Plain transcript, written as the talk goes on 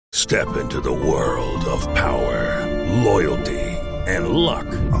Step into the world of power, loyalty, and luck.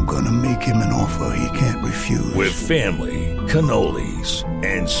 I'm gonna make him an offer he can't refuse. With family, cannolis,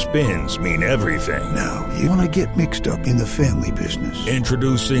 and spins mean everything. Now, you wanna get mixed up in the family business.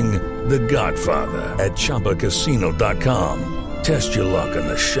 Introducing The Godfather at ChumbaCasino.com. Test your luck in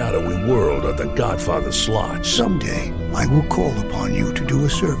the shadowy world of The Godfather slot. Someday, I will call upon you to do a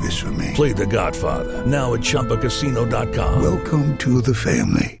service for me. Play The Godfather, now at ChumbaCasino.com. Welcome to the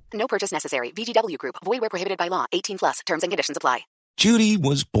family. No purchase necessary. VGW Group. Void where prohibited by law. 18+. Terms and conditions apply. Judy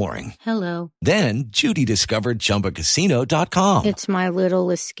was boring. Hello. Then Judy discovered ChumbaCasino.com. It's my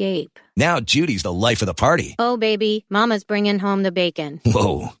little escape. Now Judy's the life of the party. Oh, baby, mama's bringing home the bacon.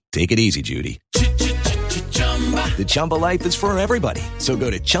 Whoa, take it easy, Judy. The Chumba life is for everybody. So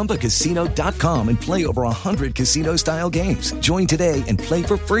go to ChumbaCasino.com and play over 100 casino-style games. Join today and play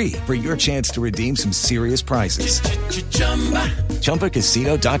for free for your chance to redeem some serious prizes.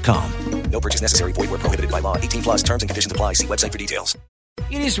 ChumbaCasino.com. No purchase necessary. Void where prohibited by law. 18+. Terms and conditions apply. See website for details.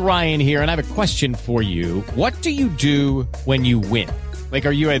 It is Ryan here, and I have a question for you. What do you do when you win? Like,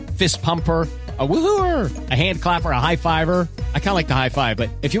 are you a fist pumper? A woohooer, a hand clapper, a high fiver. I kind of like the high five,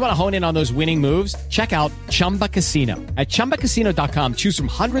 but if you want to hone in on those winning moves, check out Chumba Casino. At ChumbaCasino.com, choose from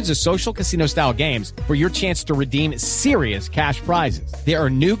hundreds of social casino style games for your chance to redeem serious cash prizes. There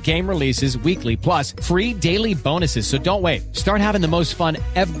are new game releases weekly, plus free daily bonuses. So don't wait. Start having the most fun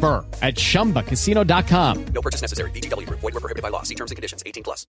ever at ChumbaCasino.com. No purchase necessary. VGW Group. Void where prohibited by law. See terms and conditions.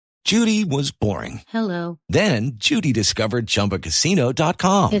 18+. Judy was boring. Hello. Then Judy discovered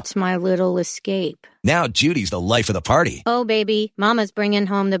ChumbaCasino.com. It's my little escape. Now Judy's the life of the party. Oh, baby, mama's bringing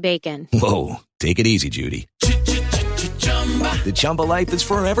home the bacon. Whoa, take it easy, Judy. The Chumba life is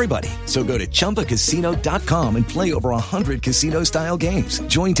for everybody. So go to ChumbaCasino.com and play over 100 casino-style games.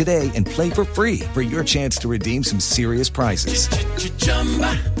 Join today and play for free for your chance to redeem some serious prizes.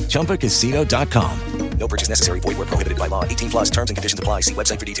 ChumbaCasino.com. No purchase necessary. Void where prohibited by law. 18+. Terms and conditions apply. See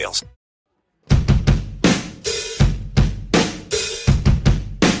website for details.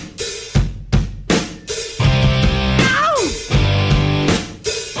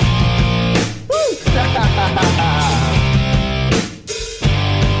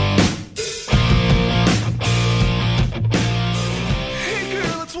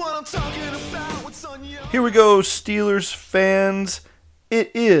 Here we go, Steelers fans.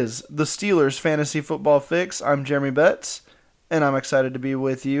 It is the Steelers Fantasy Football Fix. I'm Jeremy Betz, and I'm excited to be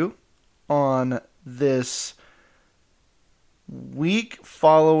with you on this week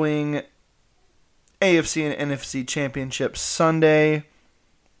following AFC and NFC Championship Sunday.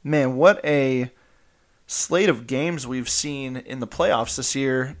 Man, what a slate of games we've seen in the playoffs this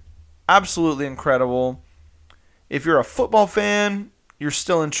year. Absolutely incredible. If you're a football fan, you're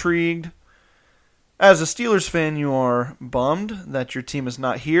still intrigued. As a Steelers fan, you are bummed that your team is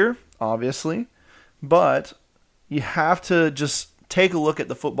not here, obviously. But you have to just take a look at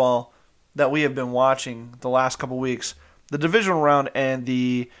the football that we have been watching the last couple weeks. The divisional round and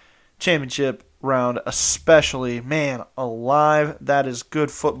the championship round especially. Man, alive. That is good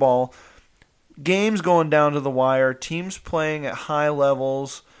football. Games going down to the wire. Teams playing at high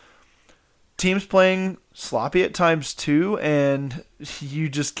levels. Teams playing sloppy at times too, and you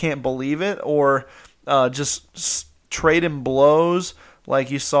just can't believe it. Or just trading blows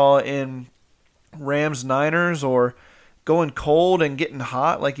like you saw in Rams-Niners, or going cold and getting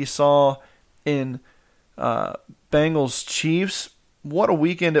hot like you saw in Bengals-Chiefs. What a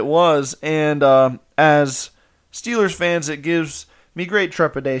weekend it was, and as Steelers fans, it gives me great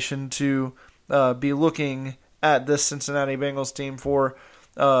trepidation to be looking at this Cincinnati Bengals team for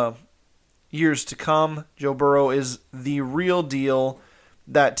years to come. Joe Burrow is the real deal.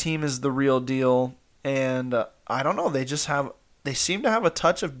 That team is the real deal. And I don't know, they seem to have a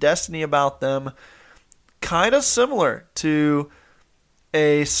touch of destiny about them, kind of similar to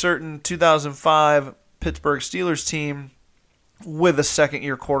a certain 2005 Pittsburgh Steelers team with a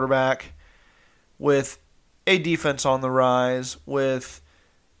second-year quarterback, with a defense on the rise, with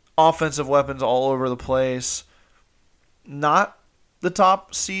offensive weapons all over the place, not the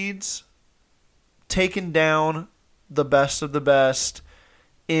top seeds, taking down the best of the best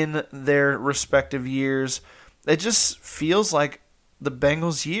in their respective years. It just feels like the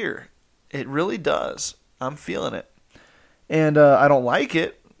Bengals' year. It really does. I'm feeling it. And I don't like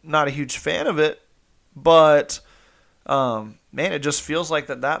it. Not a huge fan of it. But, man, it just feels like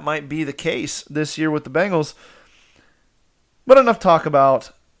that might be the case this year with the Bengals. But enough talk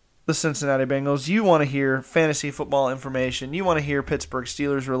about the Cincinnati Bengals. You want to hear fantasy football information. You want to hear Pittsburgh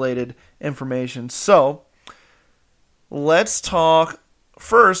Steelers-related information. So, let's talk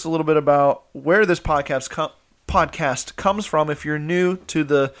first a little bit about where this podcast podcast comes from. If you're new to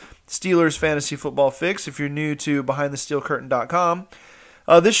the Steelers Fantasy Football Fix, if you're new to BehindTheSteelCurtain.com,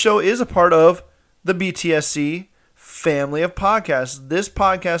 this show is a part of the BTSC family of podcasts. This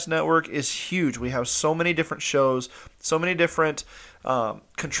podcast network is huge. We have so many different shows, so many different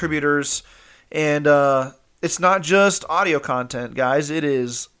contributors, and it's not just audio content, guys. It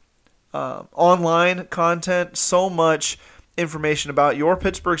is online content, so much information about your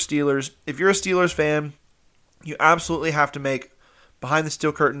Pittsburgh Steelers. If you're a Steelers fan, you absolutely have to make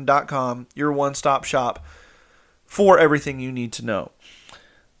BehindTheSteelCurtain.com your one-stop shop for everything you need to know.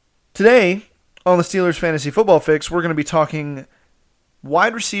 Today, on the Steelers Fantasy Football Fix, we're going to be talking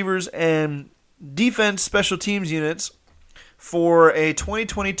wide receivers and defense special teams units for a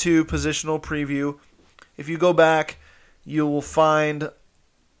 2022 positional preview. If you go back, you will find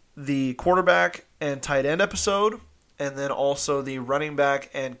the quarterback and tight end episode, and then also the running back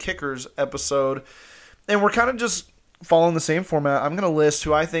and kickers episode. And we're kind of just following the same format. I'm going to list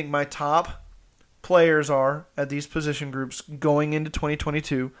who I think my top players are at these position groups going into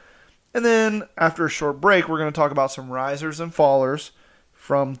 2022. And then after a short break, we're going to talk about some risers and fallers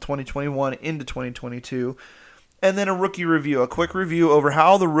from 2021 into 2022. And then a rookie review, a quick review over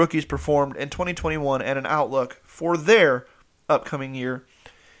how the rookies performed in 2021 and an outlook for their upcoming year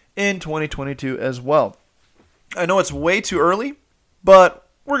in 2022 as well. I know it's way too early, but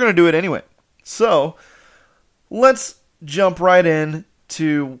we're going to do it anyway. So let's jump right in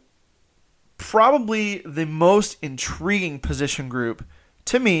to probably the most intriguing position group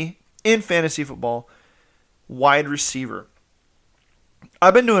to me in fantasy football, wide receiver.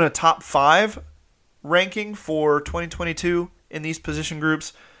 I've been doing a top 5 ranking for 2022 in these position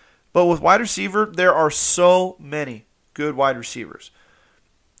groups, but with wide receiver, there are so many good wide receivers.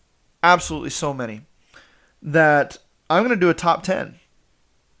 Absolutely so many, that I'm going to do a top 10.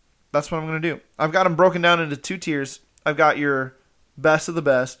 That's what I'm going to do. I've got them broken down into 2 tiers. I've got your best of the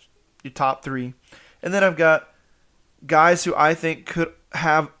best, your top 3, and then I've got guys who I think could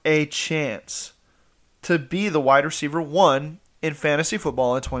have a chance to be the wide receiver 1 in fantasy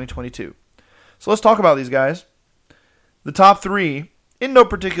football in 2022. So let's talk about these guys. The top 3, in no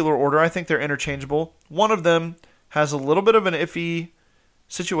particular order, I think they're interchangeable. One of them has a little bit of an iffy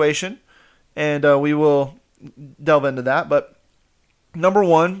situation, and we will delve into that. But number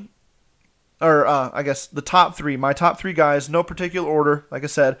 1, or I guess the top 3, my top 3 guys, no particular order, like I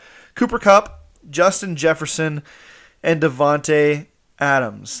said, Cooper Kupp, Justin Jefferson, and Davante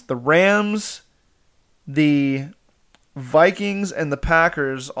Adams. The Rams, the Vikings, and the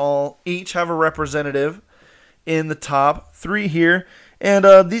Packers all each have a representative in the top 3 here.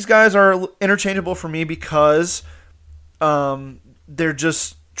 And these guys are interchangeable for me because they're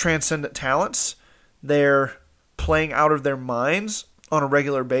just transcendent talents. They're playing out of their minds on a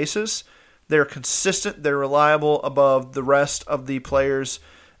regular basis. They're consistent. They're reliable above the rest of the players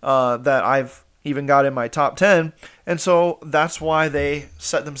that I've even got in my top 10. And so that's why they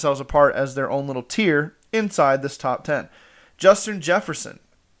set themselves apart as their own little tier inside this top 10. Justin Jefferson.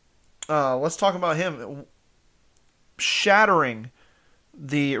 Let's talk about him. Shattering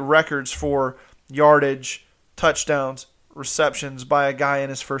the records for yardage, touchdowns, receptions by a guy in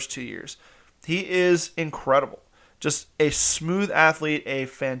his first 2 years. He is incredible. Just a smooth athlete, a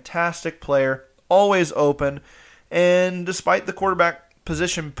fantastic player, always open. And despite the quarterback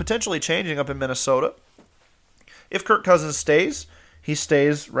position potentially changing up in Minnesota, if Kirk Cousins stays, he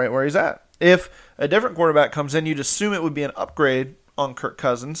stays right where he's at. If a different quarterback comes in, you'd assume it would be an upgrade on Kirk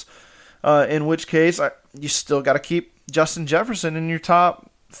Cousins, in which case you still got to keep Justin Jefferson in your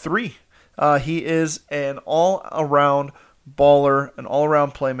top 3. He is an all-around baller, an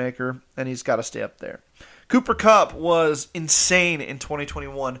all-around playmaker, and he's got to stay up there. Cooper Kupp was insane in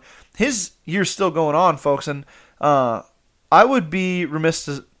 2021. His year's still going on, folks, and I would be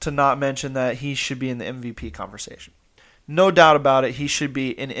remiss to not mention that he should be in the MVP conversation. No doubt about it, he should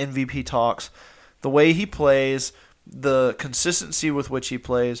be in MVP talks. The way he plays, the consistency with which he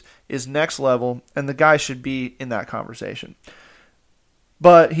plays is next level, and the guy should be in that conversation.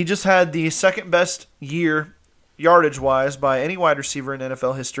 But he just had the second best year, yardage-wise, by any wide receiver in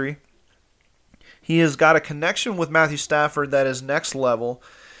NFL history. He has got a connection with Matthew Stafford that is next level,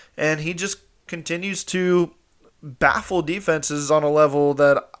 and he just continues to baffle defenses on a level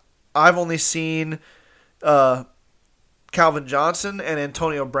that I've only seen Calvin Johnson and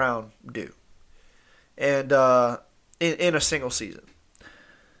Antonio Brown do, and in a single season.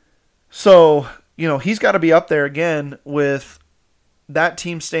 So, he's got to be up there again with that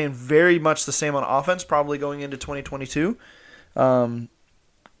team staying very much the same on offense, probably going into 2022. And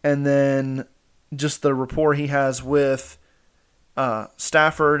then just the rapport he has with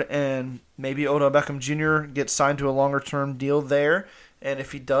Stafford and maybe Odell Beckham Jr. get signed to a longer-term deal there. And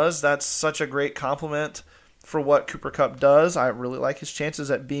if he does, that's such a great compliment for what Cooper Kupp does. I really like his chances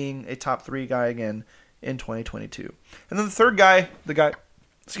at being a top 3 guy again in 2022. And then the third guy,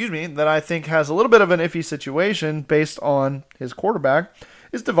 that I think has a little bit of an iffy situation based on his quarterback,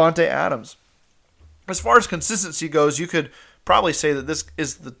 is Davante Adams. As far as consistency goes, you could probably say that this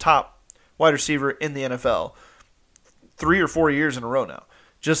is the top wide receiver in the NFL 3 or 4 years in a row now.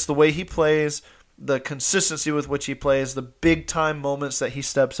 Just the way he plays, the consistency with which he plays, the big-time moments that he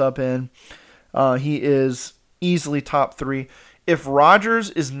steps up in, he is easily top 3. If Rodgers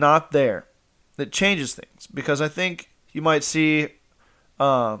is not there, that changes things, because I think you might see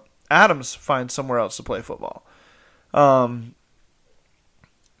Adams find somewhere else to play football.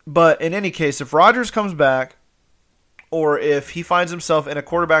 But in any case, if Rodgers comes back, or if he finds himself in a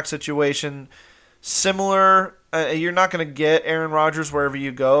quarterback situation similar, you're not going to get Aaron Rodgers wherever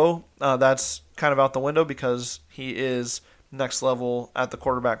you go. That's kind of out the window because he is next level at the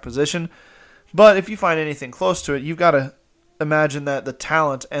quarterback position. But if you find anything close to it, you've got to imagine that the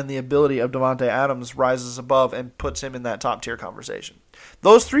talent and the ability of Davante Adams rises above and puts him in that top tier conversation.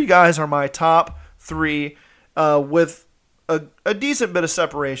 Those 3 guys are my top 3 with a decent bit of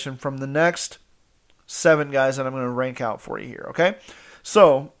separation from the next 7 guys that I'm going to rank out for you here, okay?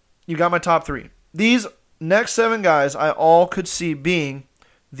 So, you got my top 3. These next 7 guys I all could see being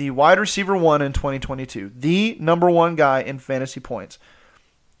the wide receiver 1 in 2022, the number 1 guy in fantasy points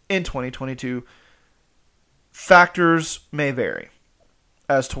in 2022. Factors may vary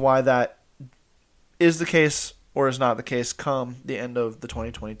as to why that is the case or is not the case come the end of the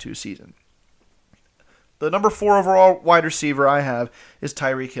 2022 season. The number 4 overall wide receiver I have is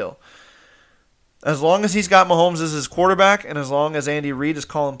Tyreek Hill. As long as he's got Mahomes as his quarterback and as long as Andy Reid is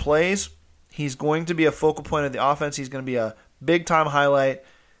calling plays, he's going to be a focal point of the offense. He's going to be a big-time highlight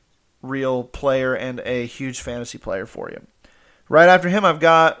reel player and a huge fantasy player for you. Right after him, I've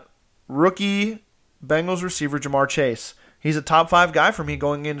got rookie Bengals receiver Jamar Chase. He's a top 5 guy for me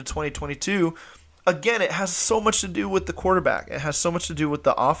going into 2022. Again, it has so much to do with the quarterback. It has so much to do with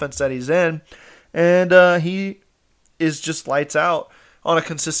the offense that he's in. And he is just lights out on a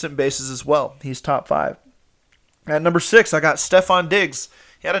consistent basis as well. He's top 5. At number 6, I got Stephon Diggs.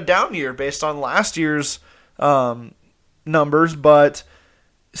 He had a down year based on last year's numbers, but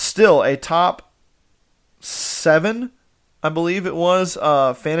still a top 7, I believe it was,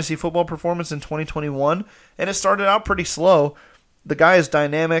 fantasy football performance in 2021. And it started out pretty slow. The guy is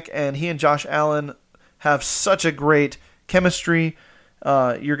dynamic, and he and Josh Allen have such a great chemistry.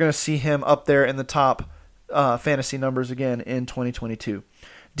 You're going to see him up there in the top fantasy numbers again in 2022.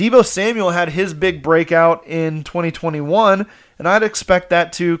 Deebo Samuel had his big breakout in 2021, and I'd expect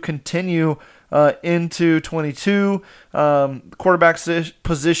that to continue into 22. Quarterback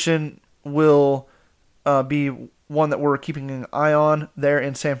position will be one that we're keeping an eye on there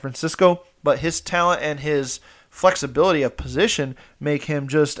in San Francisco, but his talent and his flexibility of position make him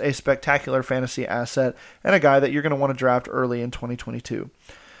just a spectacular fantasy asset and a guy that you're going to want to draft early in 2022.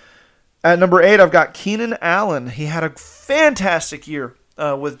 At number 8, I've got Keenan Allen. He had a fantastic year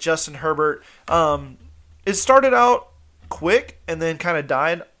with Justin Herbert. It started out quick and then kind of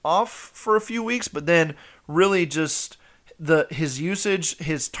died off for a few weeks, but then really just his usage,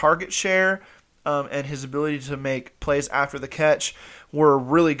 his target share, and his ability to make plays after the catch were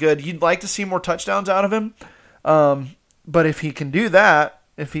really good. You'd like to see more touchdowns out of him. But if he can do that,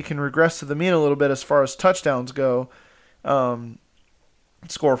 if he can regress to the mean a little bit as far as touchdowns go,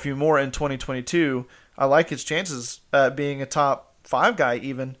 score a few more in 2022, I like his chances at being a top 5 guy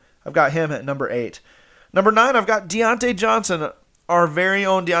even. I've got him at number 8. Number 9, I've got Deontay Johnson, our very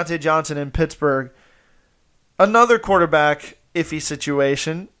own Deontay Johnson in Pittsburgh. Another quarterback iffy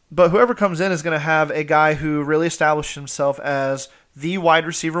situation, but whoever comes in is going to have a guy who really established himself as the wide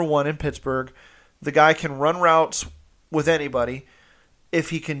receiver 1 in Pittsburgh. The guy can run routes with anybody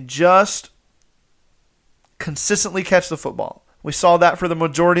if he can just consistently catch the football. We saw that for the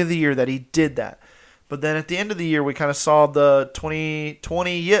majority of the year that he did that. But then at the end of the year, we kind of saw the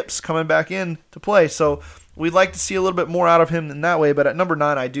 2020 yips coming back in to play. So we'd like to see a little bit more out of him in that way. But at number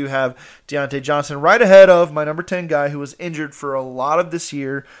 9, I do have Deontay Johnson right ahead of my number 10 guy who was injured for a lot of this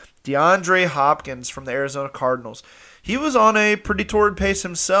year, DeAndre Hopkins from the Arizona Cardinals. He was on a pretty torrid pace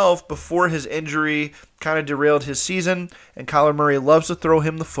himself before his injury kind of derailed his season, and Kyler Murray loves to throw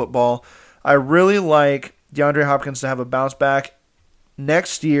him the football. I really like DeAndre Hopkins to have a bounce back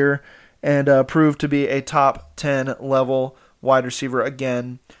next year and prove to be a top 10 level wide receiver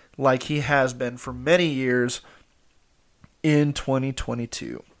again, like he has been for many years in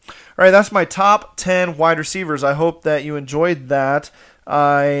 2022. All right, that's my top 10 wide receivers. I hope that you enjoyed that.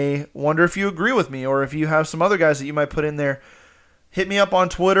 I wonder if you agree with me or if you have some other guys that you might put in there. Hit me up on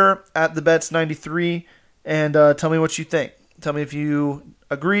Twitter at @thebets93 and tell me what you think. Tell me if you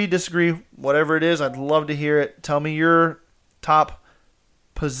agree, disagree, whatever it is. I'd love to hear it. Tell me your top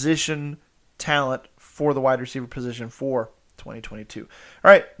position talent for the wide receiver position for 2022.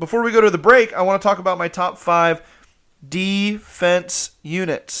 All right, before we go to the break, I want to talk about my top 5 defense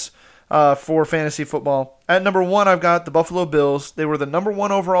units for fantasy football. At number 1, I've got the Buffalo Bills. They were the number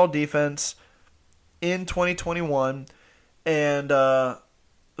 1 overall defense in 2021. And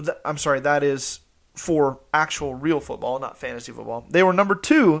I'm sorry, that is for actual real football, not fantasy football. They were number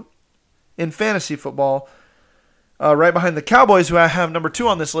 2 in fantasy football, right behind the Cowboys, who I have number 2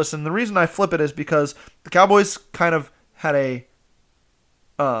 on this list. And the reason I flip it is because the Cowboys kind of had a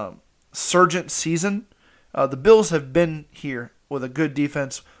surgent season. The Bills have been here with a good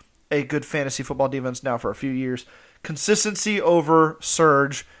defense, a good fantasy football defense now for a few years. Consistency over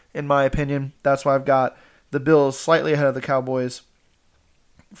surge, in my opinion. That's why I've got the Bills slightly ahead of the Cowboys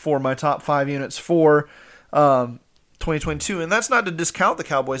for my top 5 units for 2022. And that's not to discount the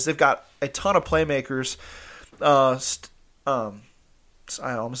Cowboys. They've got a ton of playmakers. I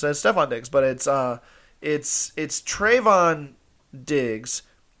almost said Stephon Diggs, but it's Trayvon Diggs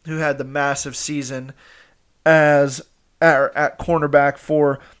who had the massive season as at cornerback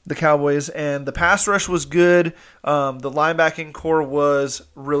for the Cowboys, and the pass rush was good. The linebacking core was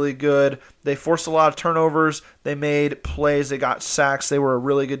really good. They forced a lot of turnovers. They made plays. They got sacks. They were a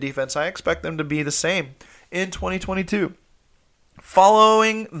really good defense. I expect them to be the same in 2022.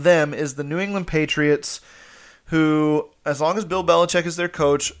 Following them is the New England Patriots, who, as long as Bill Belichick is their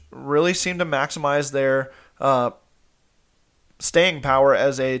coach, really seem to maximize their staying power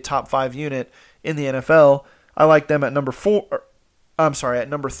as a top 5 unit in the NFL. I like them at number 3.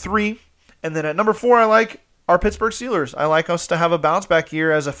 And then at number 4, I like our Pittsburgh Steelers. I like us to have a bounce back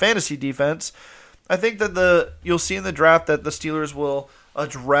year as a fantasy defense. I think that you'll see in the draft that the Steelers will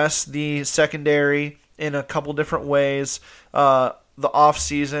address the secondary in a couple different ways. The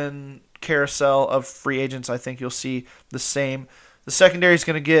offseason carousel of free agents, I think you'll see the same. The secondary is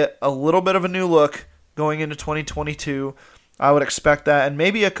going to get a little bit of a new look going into 2022. I would expect that, and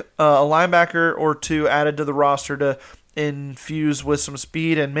maybe a linebacker or 2 added to the roster to infuse with some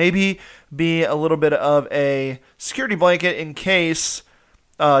speed and maybe be a little bit of a security blanket in case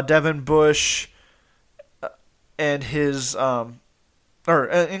Devin Bush and his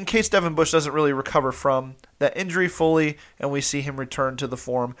in case Devin Bush doesn't really recover from that injury fully, and we see him return to the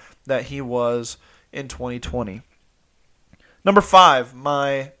form that he was in 2020. Number 5,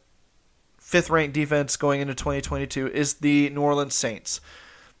 my 5th-ranked defense going into 2022 is the New Orleans Saints.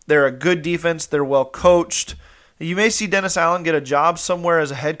 They're a good defense. They're well coached. You may see Dennis Allen get a job somewhere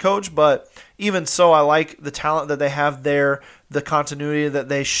as a head coach, but even so, I like the talent that they have there, the continuity that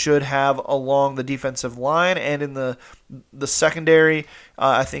they should have along the defensive line and in the secondary.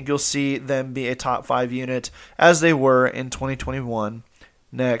 I think you'll see them be a top 5 unit as they were in 2021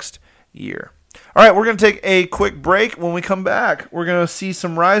 next year. All right, we're going to take a quick break. When we come back, we're going to see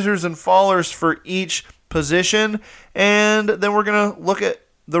some risers and fallers for each position, and then we're going to look at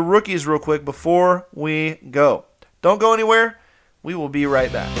the rookies real quick before we go. Don't go anywhere. We will be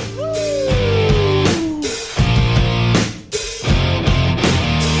right back.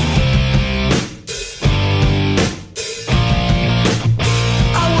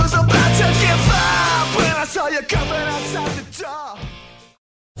 I was about to give up when I saw you coming outside the door.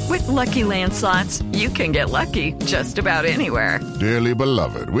 With Lucky Land Slots, you can get lucky just about anywhere. Dearly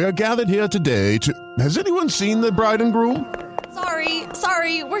beloved, we are gathered here today to... Has anyone seen the bride and groom?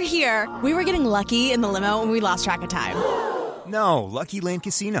 Sorry, we're here. We were getting lucky in the limo and we lost track of time. No, Lucky Land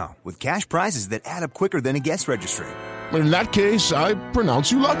Casino, with cash prizes that add up quicker than a guest registry. In that case, I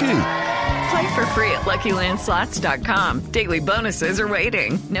pronounce you lucky. Play for free at LuckyLandSlots.com. Daily bonuses are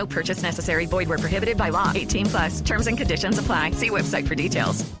waiting. No purchase necessary. Void where prohibited by law. 18+. Terms and conditions apply. See website for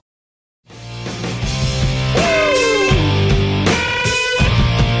details.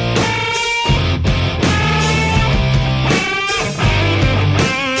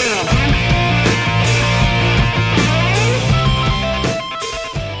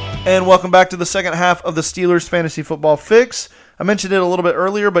 And welcome back to the second half of the Steelers Fantasy Football Fix. I mentioned it a little bit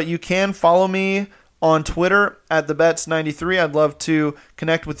earlier, but you can follow me on Twitter at @thebets93. I'd love to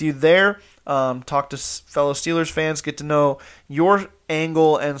connect with you there, talk to fellow Steelers fans, get to know your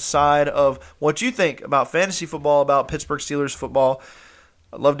angle and side of what you think about fantasy football, about Pittsburgh Steelers football.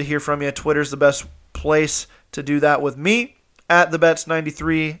 I'd love to hear from you. Twitter's the best place to do that with me, at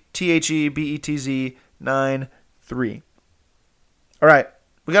 @thebets93, THEBETZ93. All right.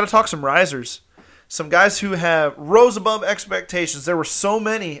 We we got to talk some risers. Some guys who have rose above expectations. There were so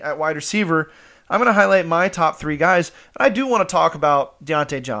many at wide receiver. I'm going to highlight my top 3 guys. And I do want to talk about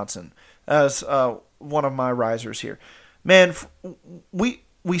Deontay Johnson as one of my risers here. Man,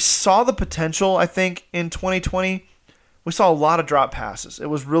 we saw the potential, I think, in 2020. We saw a lot of drop passes. It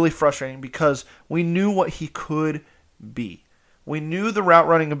was really frustrating because we knew what he could be. We knew the route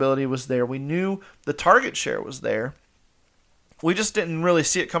running ability was there. We knew the target share was there. We just didn't really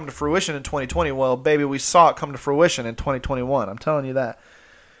see it come to fruition in 2020. Well, baby, we saw it come to fruition in 2021. I'm telling you that.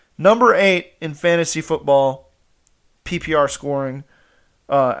 Number 8 in fantasy football PPR scoring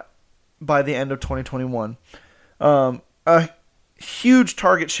by the end of 2021. A huge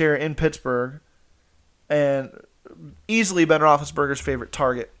target share in Pittsburgh and easily Ben Roethlisberger's favorite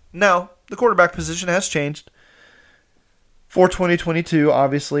target. Now, the quarterback position has changed for 2022,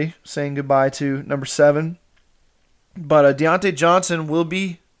 obviously, saying goodbye to number 7. But Deontay Johnson will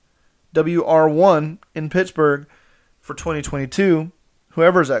be WR1 in Pittsburgh for 2022,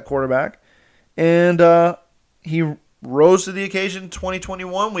 whoever's at quarterback. And he rose to the occasion in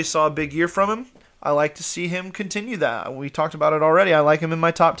 2021. We saw a big year from him. I like to see him continue that. We talked about it already. I like him in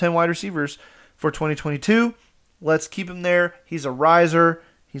my top 10 wide receivers for 2022. Let's keep him there. He's a riser.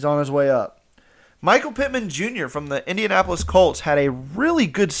 He's on his way up. Michael Pittman Jr. from the Indianapolis Colts had a really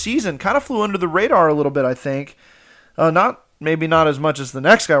good season. Kind of flew under the radar a little bit, I think. Maybe not as much as the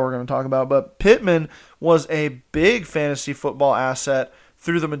next guy we're going to talk about, but Pittman was a big fantasy football asset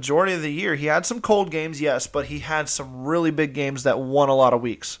through the majority of the year. He had some cold games, yes, but he had some really big games that won a lot of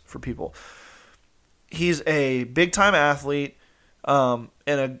weeks for people. He's a big-time athlete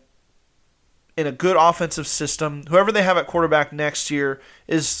in a good offensive system. Whoever they have at quarterback next year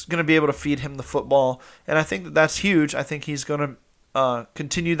is going to be able to feed him the football, and I think that's huge. I think he's going to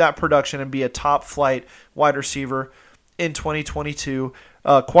continue that production and be a top-flight wide receiver in 2022.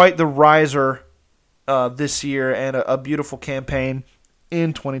 Quite the riser this year and a beautiful campaign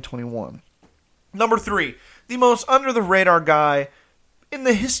in 2021. Number 3, the most under-the-radar guy in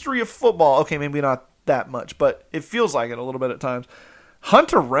the history of football. Okay, maybe not that much, but it feels like it a little bit at times.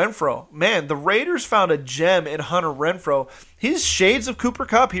 Hunter Renfrow. Man, the Raiders found a gem in Hunter Renfrow. He's shades of Cooper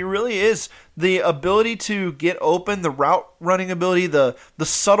Kupp. He really is. The ability to get open, the route running ability, the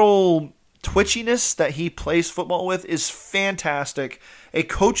subtle twitchiness that he plays football with is fantastic. A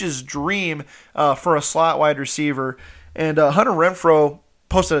coach's dream for a slot wide receiver. And Hunter Renfrow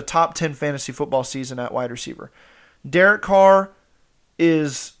posted a top 10 fantasy football season at wide receiver. Derek Carr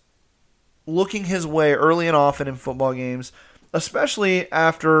is looking his way early and often in football games, especially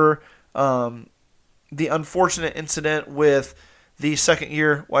after the unfortunate incident with the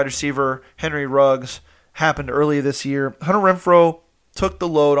second-year wide receiver Henry Ruggs happened early this year. Hunter Renfrow took the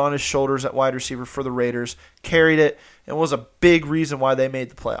load on his shoulders at wide receiver for the Raiders, carried it, and was a big reason why they made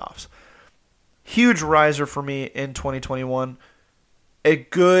the playoffs. Huge riser for me in 2021. A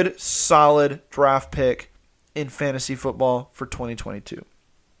good, solid draft pick in fantasy football for 2022.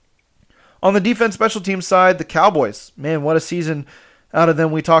 On the defense special team side, the Cowboys. Man, what a season out of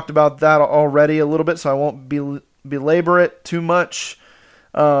them. We talked about that already a little bit, so I won't belabor it too much.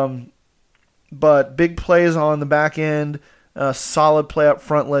 But big plays on the back end, solid play up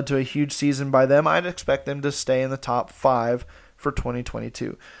front led to a huge season by them. I'd expect them to stay in the top 5 for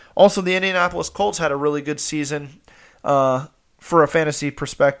 2022. Also, the Indianapolis Colts had a really good season for a fantasy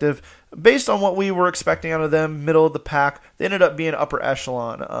perspective. Based on what we were expecting out of them, middle of the pack, they ended up being upper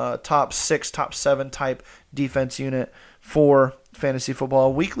echelon, top 6, top 7 type defense unit for fantasy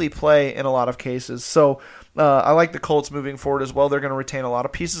football. Weekly play in a lot of cases. So I like the Colts moving forward as well. They're going to retain a lot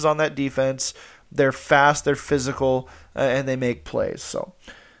of pieces on that defense. They're fast, they're physical, and they make plays. So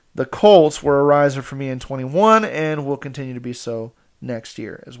the Colts were a riser for me in 21 and will continue to be so next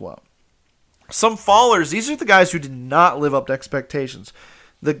year as well. Some fallers. These are the guys who did not live up to expectations.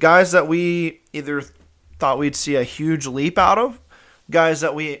 The guys that we either thought we'd see a huge leap out of, guys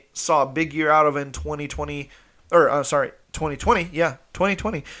that we saw a big year out of in 2020,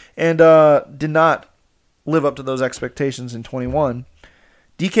 and did not live up to those expectations in 21.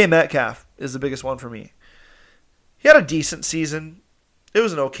 DK Metcalf is the biggest one for me. He had a decent season. It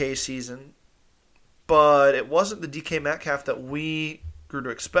was an okay season, but it wasn't the DK Metcalf that we grew to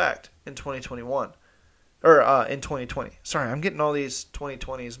expect in 2021. Or in 2020. Sorry, I'm getting all these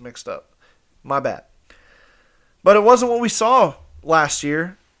 2020s mixed up. My bad. But it wasn't what we saw last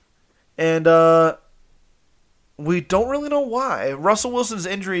year. And we don't really know why. Russell Wilson's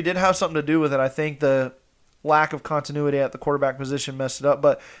injury did have something to do with it. I think the lack of continuity at the quarterback position messed it up.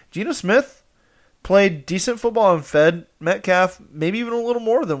 But Geno Smith played decent football and fed Metcalf maybe even a little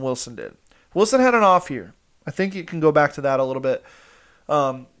more than Wilson did. Wilson had an off year. I think you can go back to that a little bit.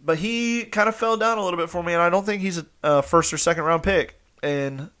 But he kind of fell down a little bit for me, and I don't think he's a first or second round pick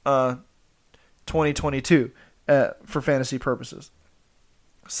in 2022 for fantasy purposes.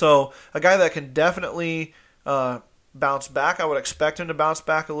 So a guy that can definitely bounce back. I would expect him to bounce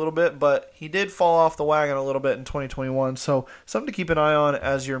back a little bit, but he did fall off the wagon a little bit in 2021. So something to keep an eye on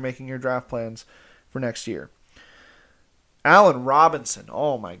as you're making your draft plans for next year. Allen Robinson,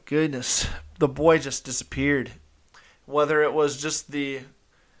 oh my goodness, the boy just disappeared. Whether it was just the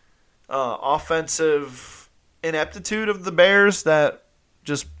offensive ineptitude of the Bears that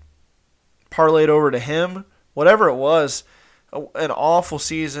just parlayed over to him, whatever it was, an awful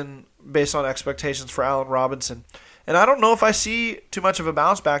season based on expectations for Allen Robinson. And I don't know if I see too much of a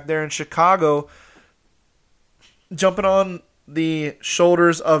bounce back there in Chicago, jumping on the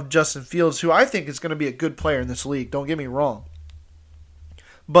shoulders of Justin Fields, who I think is going to be a good player in this league. Don't get me wrong.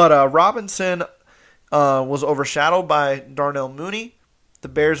 But Robinson was overshadowed by Darnell Mooney. The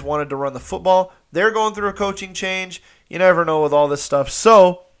Bears wanted to run the football. They're going through a coaching change. You never know with all this stuff.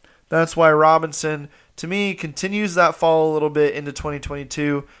 So that's why Robinson, to me, continues that fall a little bit into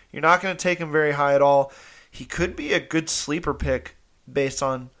 2022. You're not going to take him very high at all. He could be a good sleeper pick based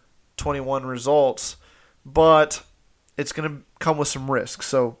on 21 results, but it's going to come with some risk.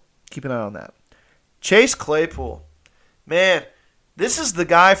 So keep an eye on that. Chase Claypool. Man, this is the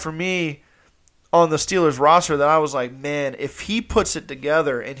guy for me on the Steelers roster that I was like, man, if he puts it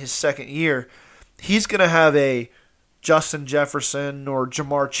together in his second year, he's going to have a Justin Jefferson or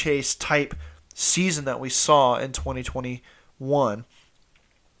Jamar Chase type season that we saw in 2021.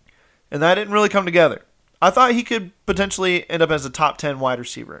 And that didn't really come together. I thought he could potentially end up as a top 10 wide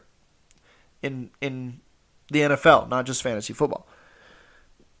receiver in the NFL, not just fantasy football.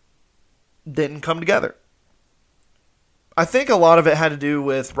 Didn't come together. I think a lot of it had to do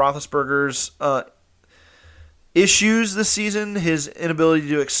with Roethlisberger's issues this season, his inability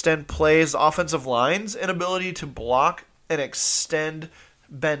to extend plays, offensive line's inability to block and extend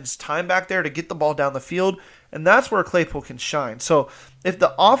Ben's time back there to get the ball down the field, and that's where Claypool can shine. So if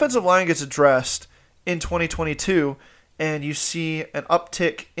the offensive line gets addressed in 2022 and you see an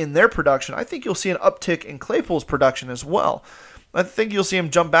uptick in their production, I think you'll see an uptick in Claypool's production as well. I think you'll see him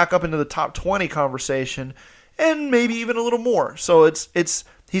jump back up into the top 20 conversation and maybe even a little more. So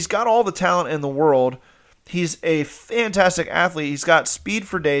he's got all the talent in the world. He's a fantastic athlete. He's got speed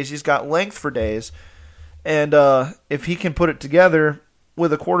for days. He's got length for days. And if he can put it together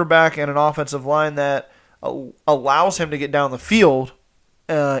with a quarterback and an offensive line that allows him to get down the field,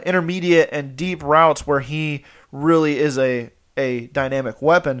 intermediate and deep routes where he really is a dynamic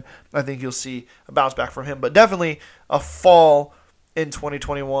weapon, I think you'll see a bounce back from him. But definitely a fall in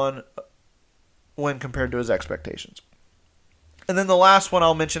 2021 when compared to his expectations. And then the last one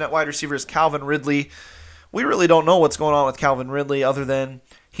I'll mention at wide receiver is Calvin Ridley. We really don't know what's going on with Calvin Ridley other than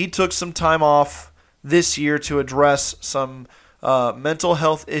he took some time off this year to address some mental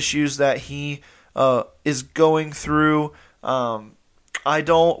health issues that he is going through. I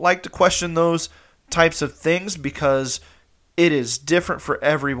don't like to question those types of things because it is different for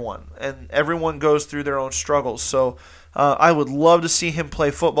everyone, and everyone goes through their own struggles. So I would love to see him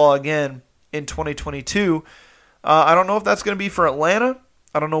play football again in 2022. I don't know if that's going to be for Atlanta.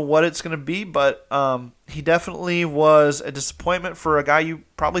 I don't know what it's going to be, but he definitely was a disappointment for a guy you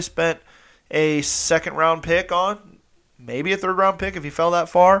probably spent a second-round pick on, maybe a third-round pick if he fell that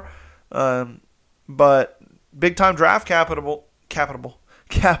far. But big-time draft capital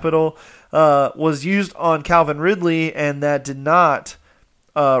was used on Calvin Ridley, and that did not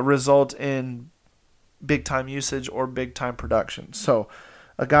result in big-time usage or big-time production. So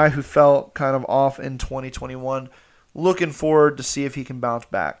a guy who fell kind of off in 2021, looking forward to see if he can bounce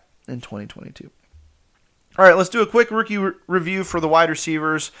back in 2022. All right, let's do a quick rookie review for the wide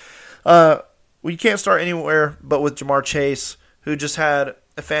receivers. We can't start anywhere but with Jamar Chase, who just had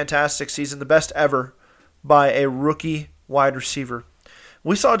a fantastic season, the best ever by a rookie wide receiver.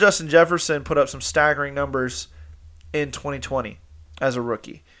 We saw Justin Jefferson put up some staggering numbers in 2020 as a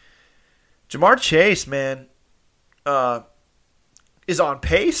rookie. Jamar Chase, man, is on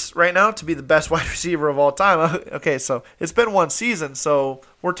pace right now to be the best wide receiver of all time. Okay, so it's been one season, so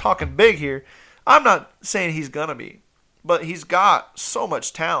we're talking big here. I'm not saying he's going to be, but he's got so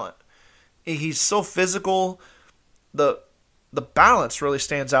much talent. He's so physical. The balance really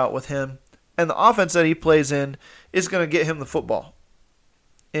stands out with him, and the offense that he plays in is going to get him the football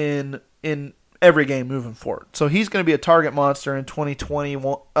in every game moving forward. So he's going to be a target monster in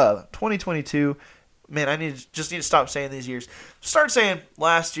 2022. Man, I just need to stop saying these years. Start saying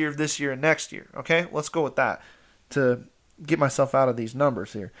last year, this year, and next year. Okay, let's go with that to get myself out of these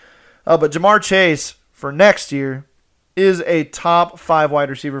numbers here. But Jamar Chase for next year, is a top 5 wide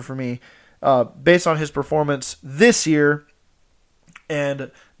receiver for me based on his performance this year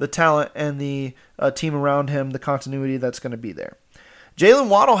and the talent and the team around him, the continuity that's going to be there. Jalen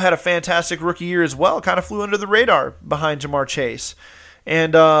Waddle had a fantastic rookie year as well, kind of flew under the radar behind Jamar Chase.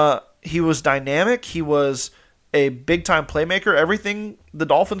 And he was dynamic. He was a big-time playmaker. Everything the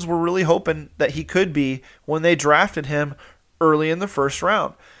Dolphins were really hoping that he could be when they drafted him early in the first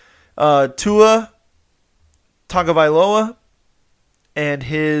round. Tua Tagovailoa and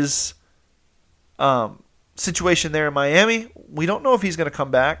his situation there in Miami, we don't know if he's going to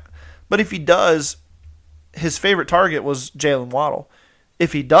come back. But if he does, his favorite target was Jalen Waddle.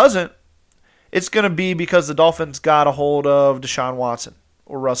 If he doesn't, it's going to be because the Dolphins got a hold of Deshaun Watson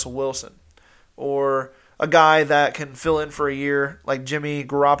or Russell Wilson or a guy that can fill in for a year like Jimmy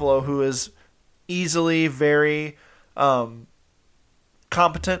Garoppolo, who is easily very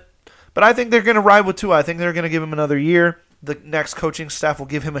competent. But I think they're going to ride with Tua. I think they're going to give him another year. The next coaching staff will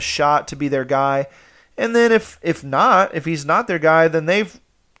give him a shot to be their guy. And then if he's not their guy, then they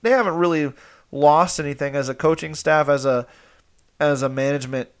haven't really lost anything as a coaching staff, as a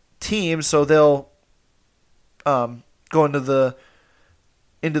management team. So they'll go into the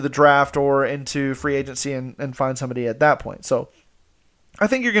draft or into free agency and find somebody at that point. So I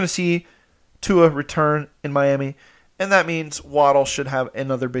think you're going to see Tua return in Miami, and that means Waddle should have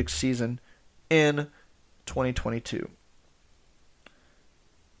another big season in 2022.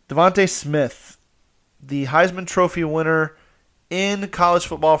 Devontae Smith, the Heisman Trophy winner in college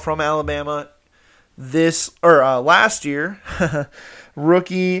football from Alabama last year,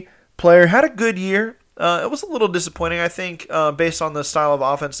 rookie player, had a good year. It was a little disappointing, I think, based on the style of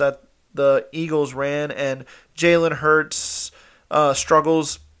offense that the Eagles ran and Jalen Hurts'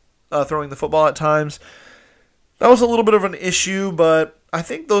 struggles throwing the football at times. That was a little bit of an issue, but I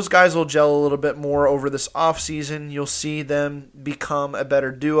think those guys will gel a little bit more over this offseason. You'll see them become a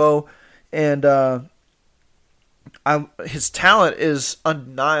better duo, and his talent is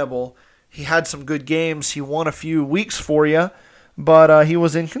undeniable. He had some good games. He won a few weeks for you, but he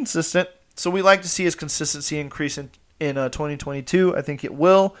was inconsistent. So we like to see his consistency increase in 2022. I think it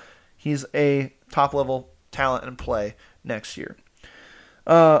will. He's a top-level talent and play next year.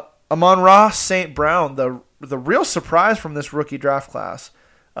 Amon-Ra St. Brown, the real surprise from this rookie draft class.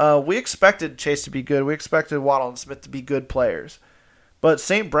 We expected Chase to be good. We expected Waddle and Smith to be good players. But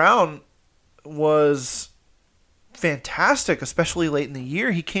St. Brown was fantastic, especially late in the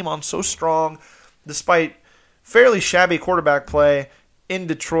year. He came on so strong despite fairly shabby quarterback play in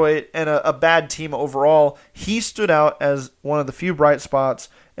Detroit and a bad team overall. He stood out as one of the few bright spots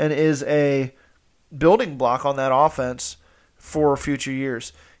and is a building block on that offense for future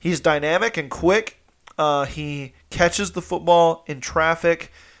years. He's dynamic and quick. He catches the football in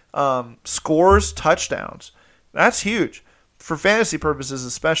traffic, scores touchdowns. That's huge for fantasy purposes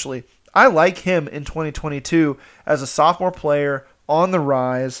especially. I like him in 2022 as a sophomore player on the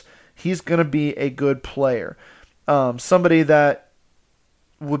rise. He's going to be a good player. Somebody that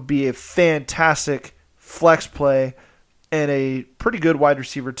would be a fantastic flex play and a pretty good wide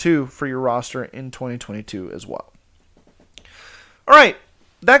receiver too for your roster in 2022 as well. All right,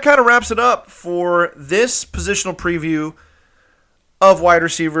 that kind of wraps it up for this positional preview of wide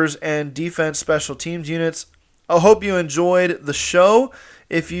receivers and defense special teams units. I hope you enjoyed the show.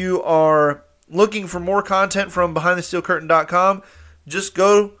 If you are looking for more content from BehindTheSteelCurtain.com, just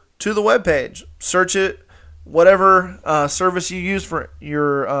go to the webpage, search it, whatever service you use for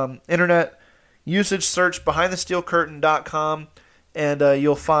your internet usage, search BehindTheSteelCurtain.com, and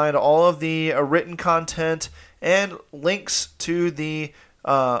you'll find all of the written content and links to the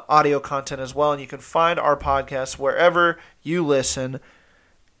audio content as well. And you can find our podcast wherever you listen.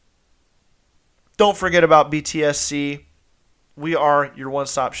 Don't forget about BTSC. We are your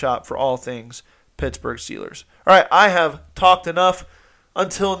one-stop shop for all things Pittsburgh Steelers. All right, I have talked enough.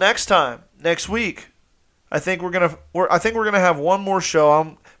 Until next time, next week, I think we're gonna have one more show.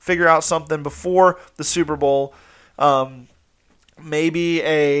 I'll figure out something before the Super Bowl. Maybe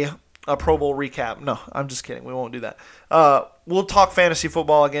a Pro Bowl recap. No, I'm just kidding. We won't do that. We'll talk fantasy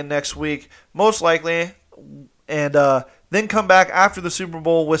football again next week, most likely, and then come back after the Super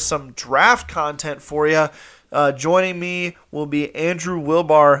Bowl with some draft content for you. Joining me will be Andrew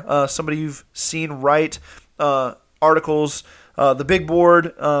Wilbar, somebody you've seen write articles, the big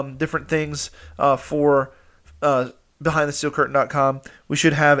board, different things for BehindTheSteelCurtain.com. We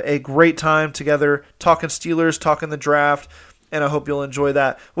should have a great time together talking Steelers, talking the draft, and I hope you'll enjoy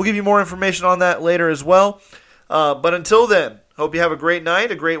that. We'll give you more information on that later as well. But until then, hope you have a great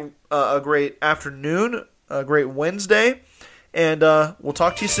night, a great afternoon, a great Wednesday, and we'll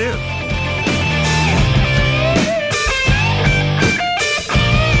talk to you soon.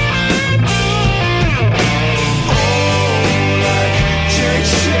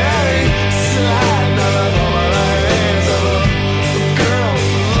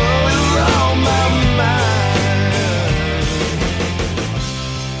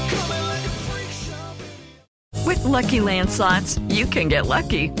 Lucky Land Slots, you can get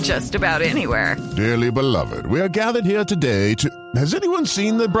lucky just about anywhere. Dearly beloved, we are gathered here today to... Has anyone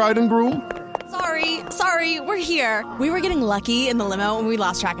seen the bride and groom? Sorry, we're here. We were getting lucky in the limo and we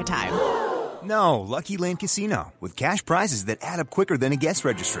lost track of time. No, Lucky Land Casino, with cash prizes that add up quicker than a guest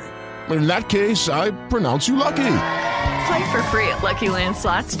registry. In that case, I pronounce you lucky. Play for free at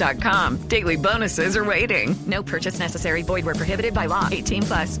LuckyLandSlots.com. Daily bonuses are waiting. No purchase necessary. Void where prohibited by law.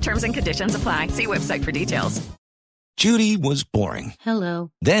 18+. Terms and conditions apply. See website for details. Judy was boring. Hello.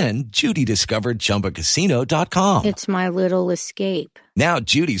 Then Judy discovered ChumbaCasino.com. It's my little escape. Now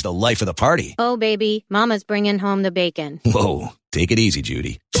Judy's the life of the party. Oh, baby, mama's bringing home the bacon. Whoa, take it easy,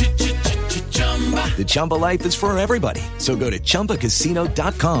 Judy. The Chumba life is for everybody. So go to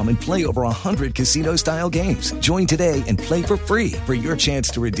ChumbaCasino.com and play over 100 casino-style games. Join today and play for free for your chance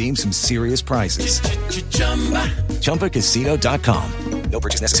to redeem some serious prizes. ChumbaCasino.com. No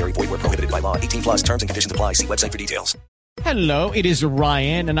purchase necessary. Void where prohibited by law. 18+. Terms and conditions apply. See website for details. Hello, it is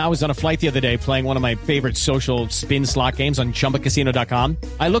Ryan, and I was on a flight the other day playing one of my favorite social spin slot games on ChumbaCasino.com.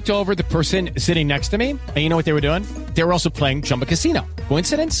 I looked over at the person sitting next to me, and you know what they were doing? They were also playing Chumba Casino.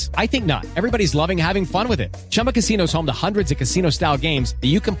 Coincidence? I think not. Everybody's loving having fun with it. Chumba Casino is home to hundreds of casino-style games that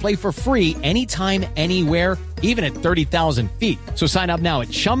you can play for free anytime, anywhere, even at 30,000 feet. So sign up now at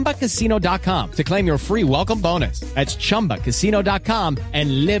ChumbaCasino.com to claim your free welcome bonus. That's ChumbaCasino.com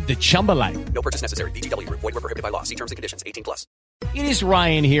and live the Chumba life. No purchase necessary. VGW. Void where prohibited by law. See terms and conditions. 18+. It is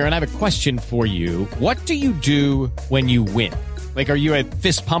Ryan here, and I have a question for you. What do you do when you win? Like, are you a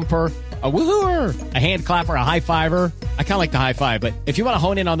fist pumper, a woohooer, a hand clapper, a high fiver? I kind of like the high five, but if you want to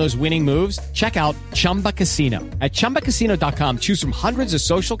hone in on those winning moves, check out Chumba Casino. At ChumbaCasino.com, choose from hundreds of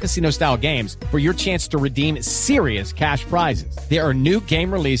social casino-style games for your chance to redeem serious cash prizes. There are new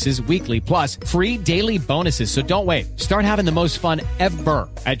game releases weekly, plus free daily bonuses, so don't wait. Start having the most fun ever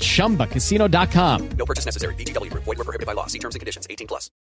at ChumbaCasino.com. No purchase necessary. VGW. Void where prohibited by law. See terms and conditions. 18+.